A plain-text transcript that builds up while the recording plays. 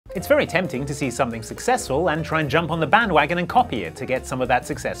It's very tempting to see something successful and try and jump on the bandwagon and copy it to get some of that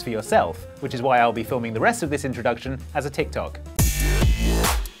success for yourself, which is why I'll be filming the rest of this introduction as a TikTok.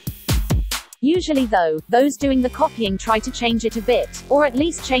 Usually though, those doing the copying try to change it a bit, or at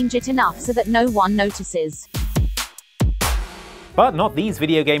least change it enough so that no one notices. But not these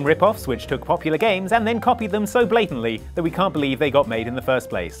video game rip-offs, which took popular games and then copied them so blatantly that we can't believe they got made in the first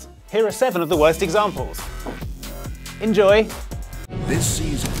place. Here are 7 of the worst examples. Enjoy! This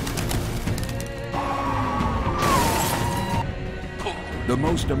season, the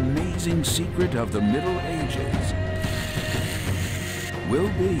most amazing secret of the Middle Ages will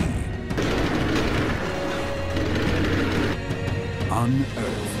be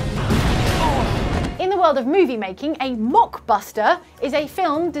unearthed. In the world of movie making, a mockbuster is a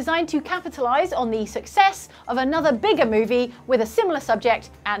film designed to capitalise on the success of another bigger movie with a similar subject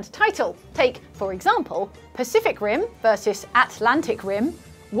and title. Take, for example, Pacific Rim versus Atlantic Rim,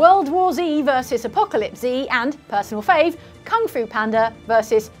 World War Z versus Apocalypse Z, and, personal fave, Kung Fu Panda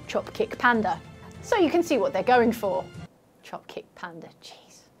versus Chop Kick Panda. So you can see what they're going for. Chop Kick Panda,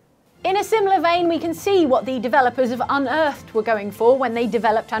 jeez. In a similar vein, we can see what the developers of Unearthed were going for when they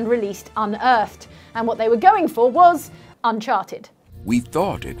developed and released Unearthed. And what they were going for was Uncharted. We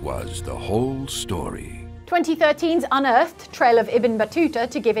thought it was the whole story. 2013's Unearthed, Trail of Ibn Battuta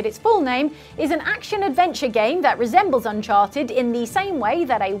to give it its full name, is an action-adventure game that resembles Uncharted in the same way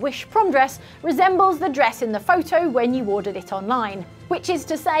that a Wish prom dress resembles the dress in the photo when you ordered it online. Which is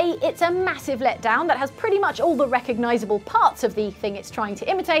to say, it's a massive letdown that has pretty much all the recognisable parts of the thing it's trying to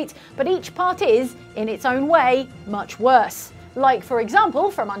imitate, but each part is, in its own way, much worse. Like, for example,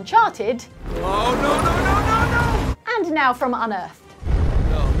 from Uncharted. Oh, no! And now from Unearthed.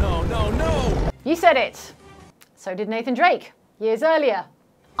 No! You said it. So did Nathan Drake, years earlier.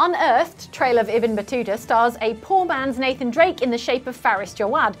 Unearthed, Trail of Ibn Battuta stars a poor man's Nathan Drake in the shape of Faris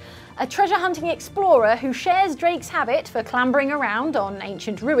Jawad, a treasure-hunting explorer who shares Drake's habit for clambering around on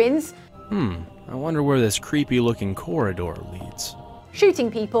ancient ruins. I wonder where this creepy-looking corridor leads.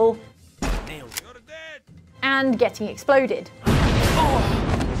 Shooting people. And getting exploded.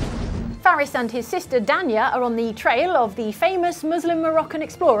 Faris and his sister Danya are on the trail of the famous Muslim Moroccan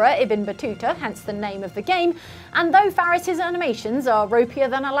explorer Ibn Battuta, hence the name of the game, and though Faris's animations are ropier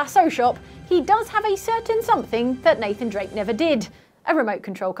than a lasso shop, he does have a certain something that Nathan Drake never did: a remote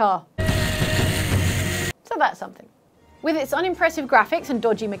control car. So that's something. With its unimpressive graphics and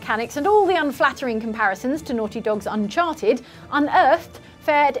dodgy mechanics and all the unflattering comparisons to Naughty Dog's Uncharted, Unearthed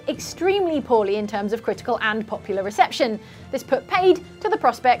fared extremely poorly in terms of critical and popular reception. This put paid to the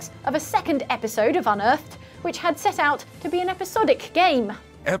prospects of a second episode of Unearthed, which had set out to be an episodic game.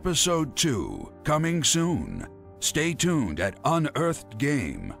 Episode 2, coming soon. Stay tuned at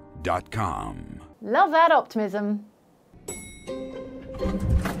unearthedgame.com. Love that optimism.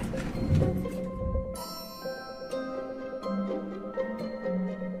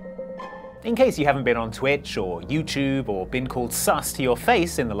 In case you haven't been on Twitch or YouTube or been called sus to your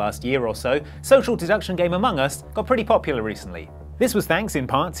face in the last year or so, social deduction game Among Us got pretty popular recently. This was thanks in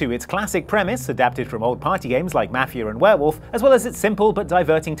part to its classic premise, adapted from old party games like Mafia and Werewolf, as well as its simple but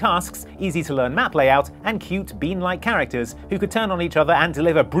diverting tasks, easy to learn map layout, and cute bean-like characters who could turn on each other and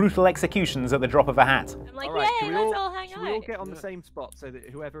deliver brutal executions at the drop of a hat. I'm like, Alright, yay, let's all hang out. Should we all get on the same spot so that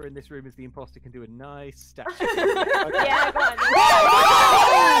whoever in this room is the imposter can do a nice statue? Yeah, go on.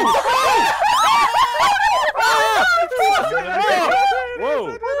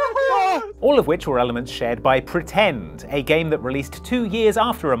 Whoa! All of which were elements shared by Pretend, a game that released 2 years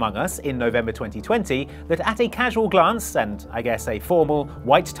after Among Us in November 2020 that at a casual glance, and I guess a formal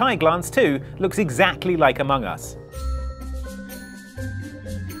white tie glance too, looks exactly like Among Us.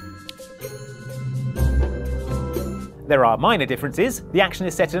 There are minor differences. The action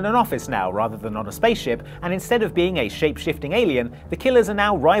is set in an office now rather than on a spaceship, and instead of being a shape-shifting alien, the killers are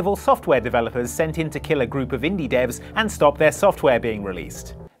now rival software developers sent in to kill a group of indie devs and stop their software being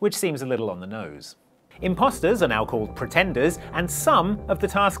released. Which seems a little on the nose. Imposters are now called Pretenders, and some of the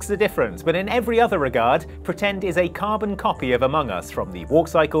tasks are different, but in every other regard, Pretend is a carbon copy of Among Us, from the walk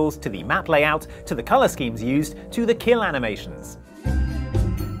cycles, to the map layout, to the colour schemes used, to the kill animations.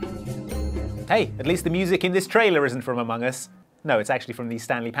 Hey, at least the music in this trailer isn't from Among Us. No, it's actually from the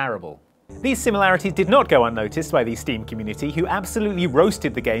Stanley Parable. These similarities did not go unnoticed by the Steam community, who absolutely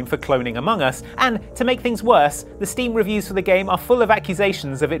roasted the game for cloning Among Us, and to make things worse, the Steam reviews for the game are full of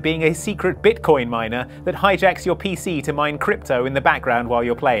accusations of it being a secret Bitcoin miner that hijacks your PC to mine crypto in the background while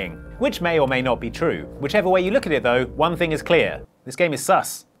you're playing. Which may or may not be true. Whichever way you look at it though, one thing is clear. This game is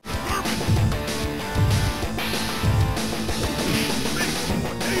sus.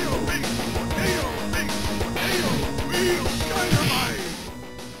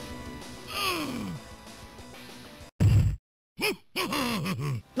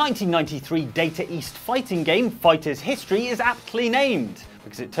 1993 Data East fighting game Fighter's History is aptly named,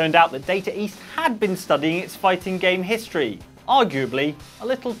 because it turned out that Data East had been studying its fighting game history, arguably a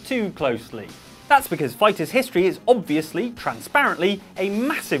little too closely. That's because Fighter's History is obviously, transparently, a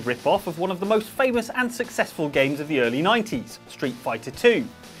massive rip-off of one of the most famous and successful games of the early 90s, Street Fighter II.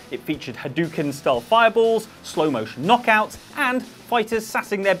 It featured Hadouken-style fireballs, slow-motion knockouts, and fighters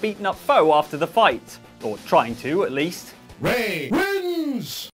sassing their beaten-up foe after the fight. Or trying to, at least. Ray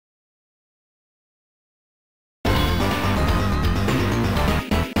wins!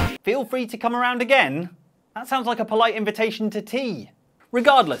 Feel free to come around again. That sounds like a polite invitation to tea.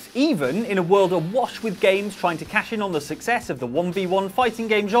 Regardless, even in a world awash with games trying to cash in on the success of the 1v1 fighting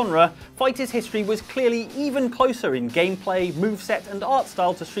game genre, Fighter's History was clearly even closer in gameplay, moveset and art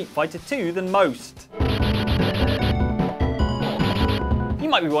style to Street Fighter II than most. You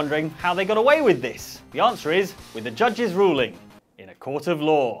might be wondering how they got away with this. The answer is, with the judge's ruling, in a court of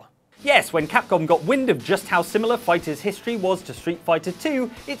law. Yes, when Capcom got wind of just how similar Fighter's History was to Street Fighter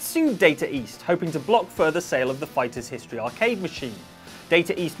II, it sued Data East, hoping to block further sale of the Fighter's History arcade machine.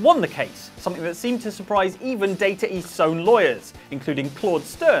 Data East won the case, something that seemed to surprise even Data East's own lawyers, including Claude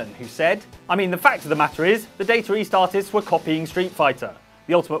Stern, who said, "I mean, the fact of the matter is, the Data East artists were copying Street Fighter.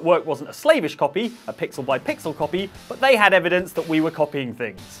 The ultimate work wasn't a slavish copy, a pixel-by-pixel copy, but they had evidence that we were copying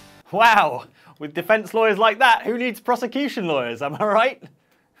things." Wow, with defense lawyers like that, who needs prosecution lawyers, am I right?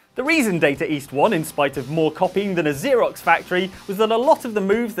 The reason Data East won, in spite of more copying than a Xerox factory, was that a lot of the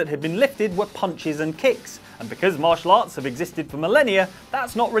moves that had been lifted were punches and kicks, and because martial arts have existed for millennia,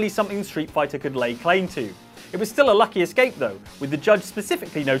 that's not really something Street Fighter could lay claim to. It was still a lucky escape though, with the judge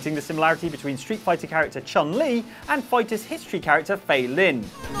specifically noting the similarity between Street Fighter character Chun-Li and Fighter's History character Fei Lin.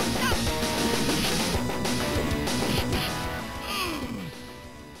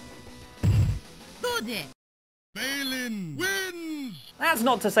 Balin wins! That's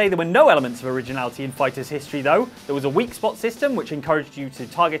not to say there were no elements of originality in Fighter's History though. There was a weak spot system which encouraged you to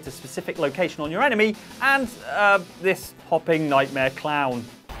target a specific location on your enemy, and this hopping nightmare clown.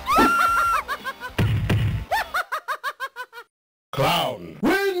 Clown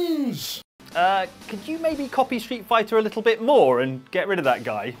wins! Could you maybe copy Street Fighter a little bit more and get rid of that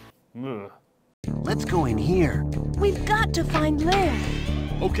guy? Ugh. Let's go in here. We've got to find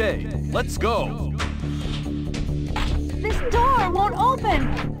Liv. Okay, let's go. This door won't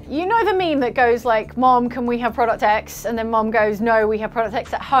open. You know the meme that goes like, "Mom, can we have product X?" And then Mom goes, "No, we have product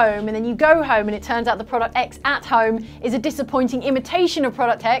X at home." And then you go home and it turns out the product X at home is a disappointing imitation of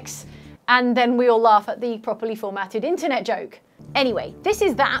product X. And then we all laugh at the properly formatted internet joke. Anyway, this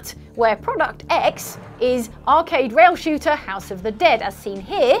is that, where product X is arcade rail shooter House of the Dead as seen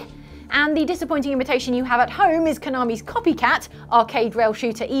here. And the disappointing imitation you have at home is Konami's copycat, arcade rail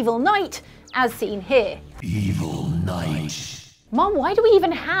shooter Evil Knight, as seen here. Evil Knight. Mom, why do we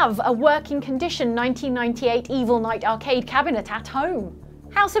even have a working condition 1998 Evil Knight arcade cabinet at home?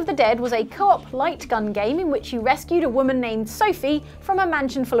 House of the Dead was a co-op light gun game in which you rescued a woman named Sophie from a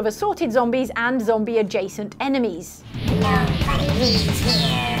mansion full of assorted zombies and zombie-adjacent enemies.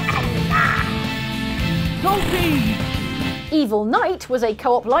 Sophie! Evil Knight was a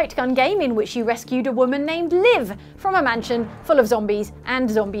co-op light gun game in which you rescued a woman named Liv from a mansion full of zombies and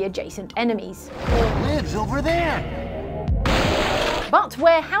zombie-adjacent enemies. Liv's over there. But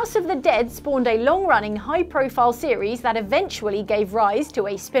where House of the Dead spawned a long-running, high-profile series that eventually gave rise to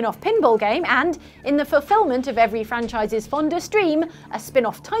a spin-off pinball game and, in the fulfillment of every franchise's fondest dream, a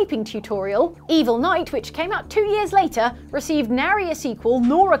spin-off typing tutorial, Evil Knight, which came out 2 years later, received nary a sequel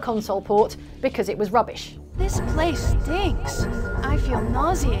nor a console port because it was rubbish. This place stinks. I feel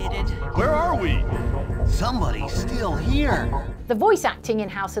nauseated. Where are we? Somebody's still here. The voice acting in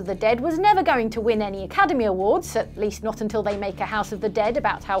House of the Dead was never going to win any Academy Awards, at least not until they make a House of the Dead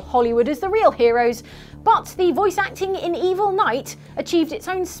about how Hollywood is the real heroes, but the voice acting in Evil Knight achieved its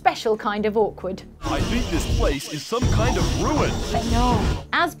own special kind of awkward. I think this place is some kind of ruin. I know.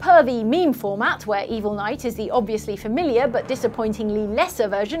 As per the meme format, where Evil Knight is the obviously familiar but disappointingly lesser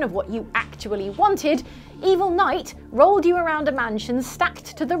version of what you actually wanted, Evil Knight rolled you around a mansion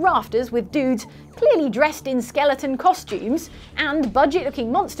stacked to the rafters with dudes clearly dressed in skeleton costumes and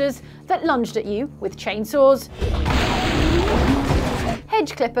budget-looking monsters that lunged at you with chainsaws,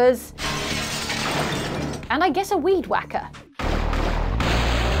 hedge clippers, and I guess a weed whacker.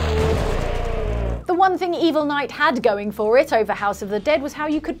 The one thing Evil Knight had going for it over House of the Dead was how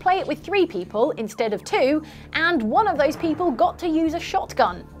you could play it with 3 people instead of 2, and one of those people got to use a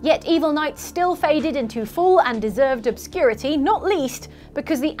shotgun. Yet Evil Knight still faded into full and deserved obscurity, not least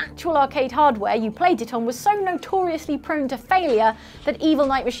because the actual arcade hardware you played it on was so notoriously prone to failure that Evil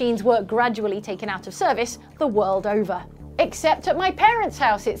Knight machines were gradually taken out of service the world over. Except at my parents'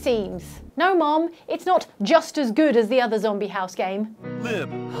 house, it seems. No, Mom, it's not just as good as the other zombie house game. Lib.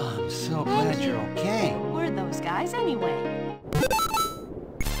 I'm so glad you're okay. Who are those guys anyway?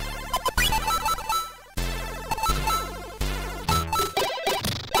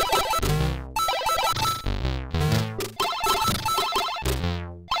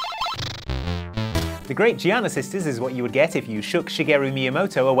 The Great Gianna Sisters is what you would get if you shook Shigeru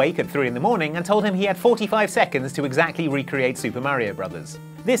Miyamoto awake at 3 in the morning and told him he had 45 seconds to exactly recreate Super Mario Bros.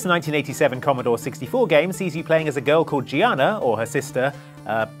 This 1987 Commodore 64 game sees you playing as a girl called Gianna, or her sister,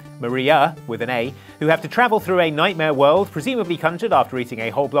 Maria, with an A, who have to travel through a nightmare world, presumably conjured after eating a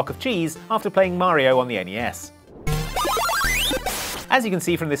whole block of cheese after playing Mario on the NES. As you can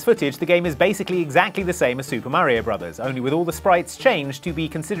see from this footage, the game is basically exactly the same as Super Mario Bros., only with all the sprites changed to be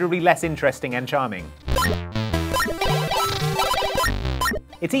considerably less interesting and charming.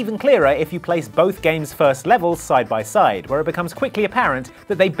 It's even clearer if you place both games' first levels side by side, where it becomes quickly apparent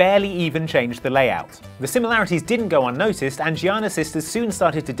that they barely even changed the layout. The similarities didn't go unnoticed, and Gianna Sisters soon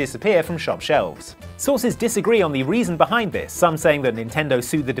started to disappear from shop shelves. Sources disagree on the reason behind this, some saying that Nintendo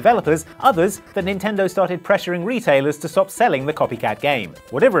sued the developers, others that Nintendo started pressuring retailers to stop selling the copycat game.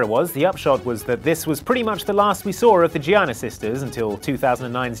 Whatever it was, the upshot was that this was pretty much the last we saw of the Gianna Sisters until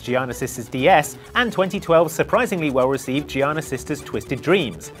 2009's Gianna Sisters DS and 2012's surprisingly well-received Gianna Sisters Twisted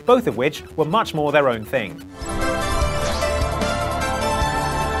Dreams, both of which were much more their own thing.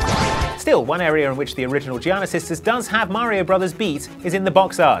 Still, one area in which the original Gianna Sisters does have Mario Bros. Beat is in the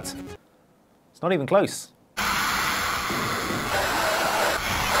box art. It's not even close.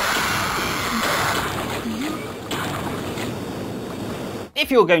 If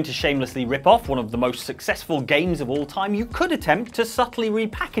you're going to shamelessly rip off one of the most successful games of all time, you could attempt to subtly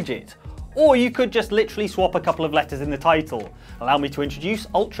repackage it. Or you could just literally swap a couple of letters in the title. Allow me to introduce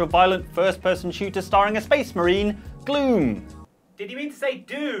ultra-violent first-person shooter starring a space marine, Gloom. Did you mean to say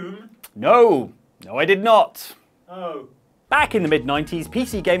Doom? No, I did not. Oh. Back in the mid-90s,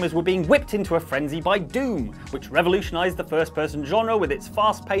 PC gamers were being whipped into a frenzy by Doom, which revolutionised the first-person genre with its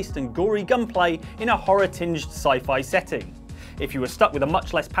fast-paced and gory gunplay in a horror-tinged sci-fi setting. If you were stuck with a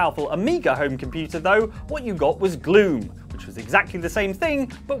much less powerful Amiga home computer though, what you got was Gloom, which was exactly the same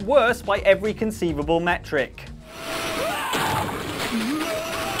thing, but worse by every conceivable metric.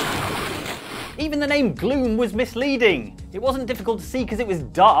 Even the name Gloom was misleading. It wasn't difficult to see because it was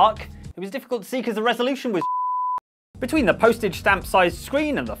dark, it was difficult to see because the resolution was Between the postage stamp sized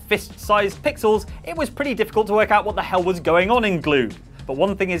screen and the fist sized pixels, it was pretty difficult to work out what the hell was going on in Gloom. But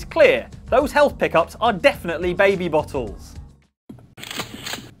one thing is clear, those health pickups are definitely baby bottles.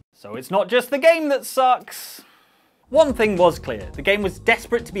 So it's not just the game that sucks. One thing was clear, the game was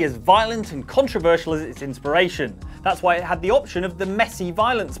desperate to be as violent and controversial as its inspiration. That's why it had the option of the messy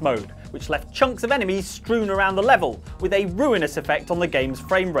violence mode, which left chunks of enemies strewn around the level, with a ruinous effect on the game's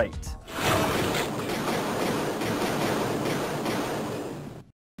frame rate.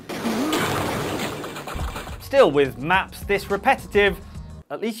 Still, with maps this repetitive,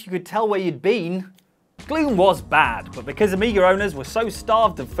 at least you could tell where you'd been. Gloom was bad, but because Amiga owners were so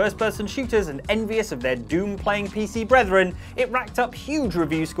starved of first-person shooters and envious of their Doom-playing PC brethren, it racked up huge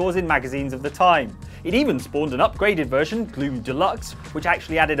review scores in magazines of the time. It even spawned an upgraded version, Gloom Deluxe, which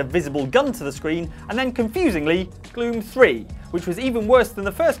actually added a visible gun to the screen, and then confusingly, Gloom 3, which was even worse than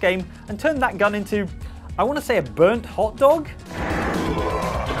the first game and turned that gun into, I want to say, a burnt hot dog?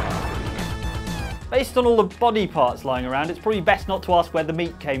 Based on all the body parts lying around, it's probably best not to ask where the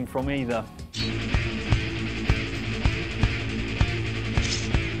meat came from either.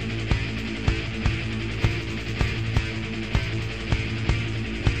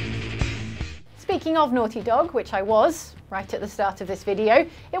 Speaking of Naughty Dog, which I was, right at the start of this video,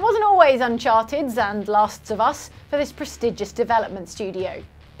 it wasn't always Uncharted's and Lasts of Us for this prestigious development studio.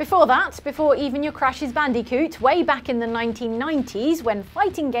 Before that, before even your Crash's Bandicoot, way back in the 1990s when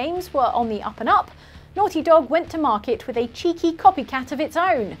fighting games were on the up and up, Naughty Dog went to market with a cheeky copycat of its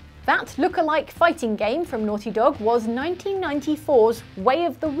own. That look-alike fighting game from Naughty Dog was 1994's Way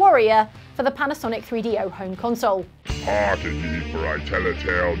of the Warrior for the Panasonic 3DO home console. Hearken ye, for I tell a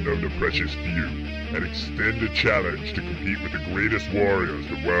tale known to precious few, and extend a challenge to compete with the greatest warriors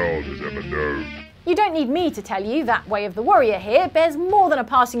the world has ever known. You don't need me to tell you that Way of the Warrior here bears more than a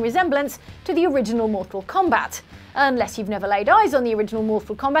passing resemblance to the original Mortal Kombat. Unless you've never laid eyes on the original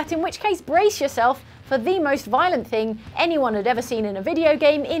Mortal Kombat, in which case brace yourself for the most violent thing anyone had ever seen in a video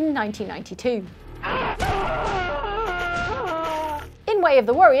game in 1992. In Way of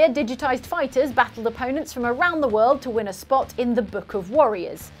the Warrior, digitised fighters battled opponents from around the world to win a spot in the Book of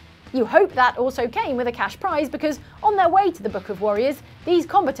Warriors. You hope that also came with a cash prize because on their way to the Book of Warriors, these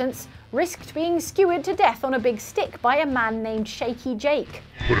combatants risked being skewered to death on a big stick by a man named Shaky Jake.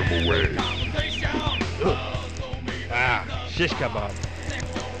 Put him away. Shish kebab.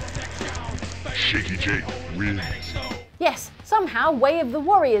 Shaky Jake wins. Yes, somehow Way of the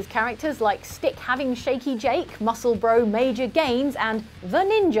Warriors characters like stick-having Shaky Jake, Muscle Bro Major Gaines and The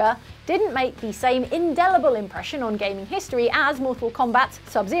Ninja didn't make the same indelible impression on gaming history as Mortal Kombat,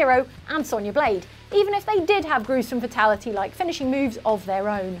 Sub-Zero and Sonya Blade, even if they did have gruesome fatality-like finishing moves of their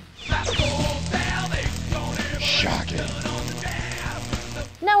own. Shocking.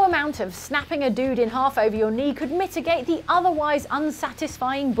 No amount of snapping a dude in half over your knee could mitigate the otherwise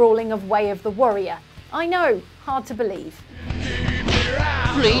unsatisfying brawling of Way of the Warrior. I know, hard to believe.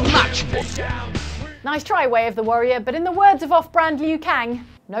 Nice try, Way of the Warrior, but in the words of off-brand Liu Kang,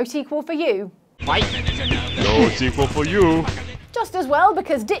 no sequel for you. No sequel for you. Just as well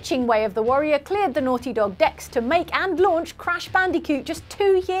because ditching Way of the Warrior cleared the Naughty Dog decks to make and launch Crash Bandicoot just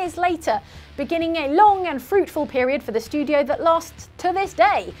 2 years later, beginning a long and fruitful period for the studio that lasts to this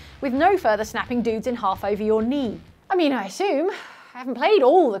day, with no further snapping dudes in half over your knee. I mean, I assume. I haven't played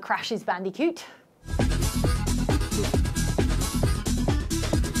all the Crash's Bandicoot.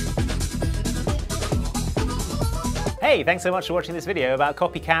 Hey, thanks so much for watching this video about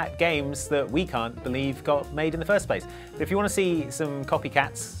copycat games that we can't believe got made in the first place. But if you want to see some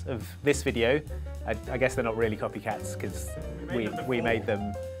copycats of this video, I guess they're not really copycats because we made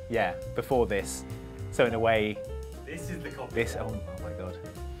them, yeah, before this. So in a way, This is the copycat. oh my god.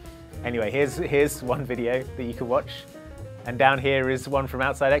 Anyway, here's one video that you can watch. And down here is one from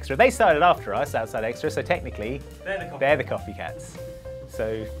Outside Extra. They started after us, Outside Extra, so technically they're the copycats.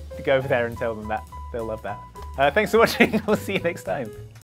 So go over there and tell them that. They'll love that. Thanks for watching. We'll see you next time.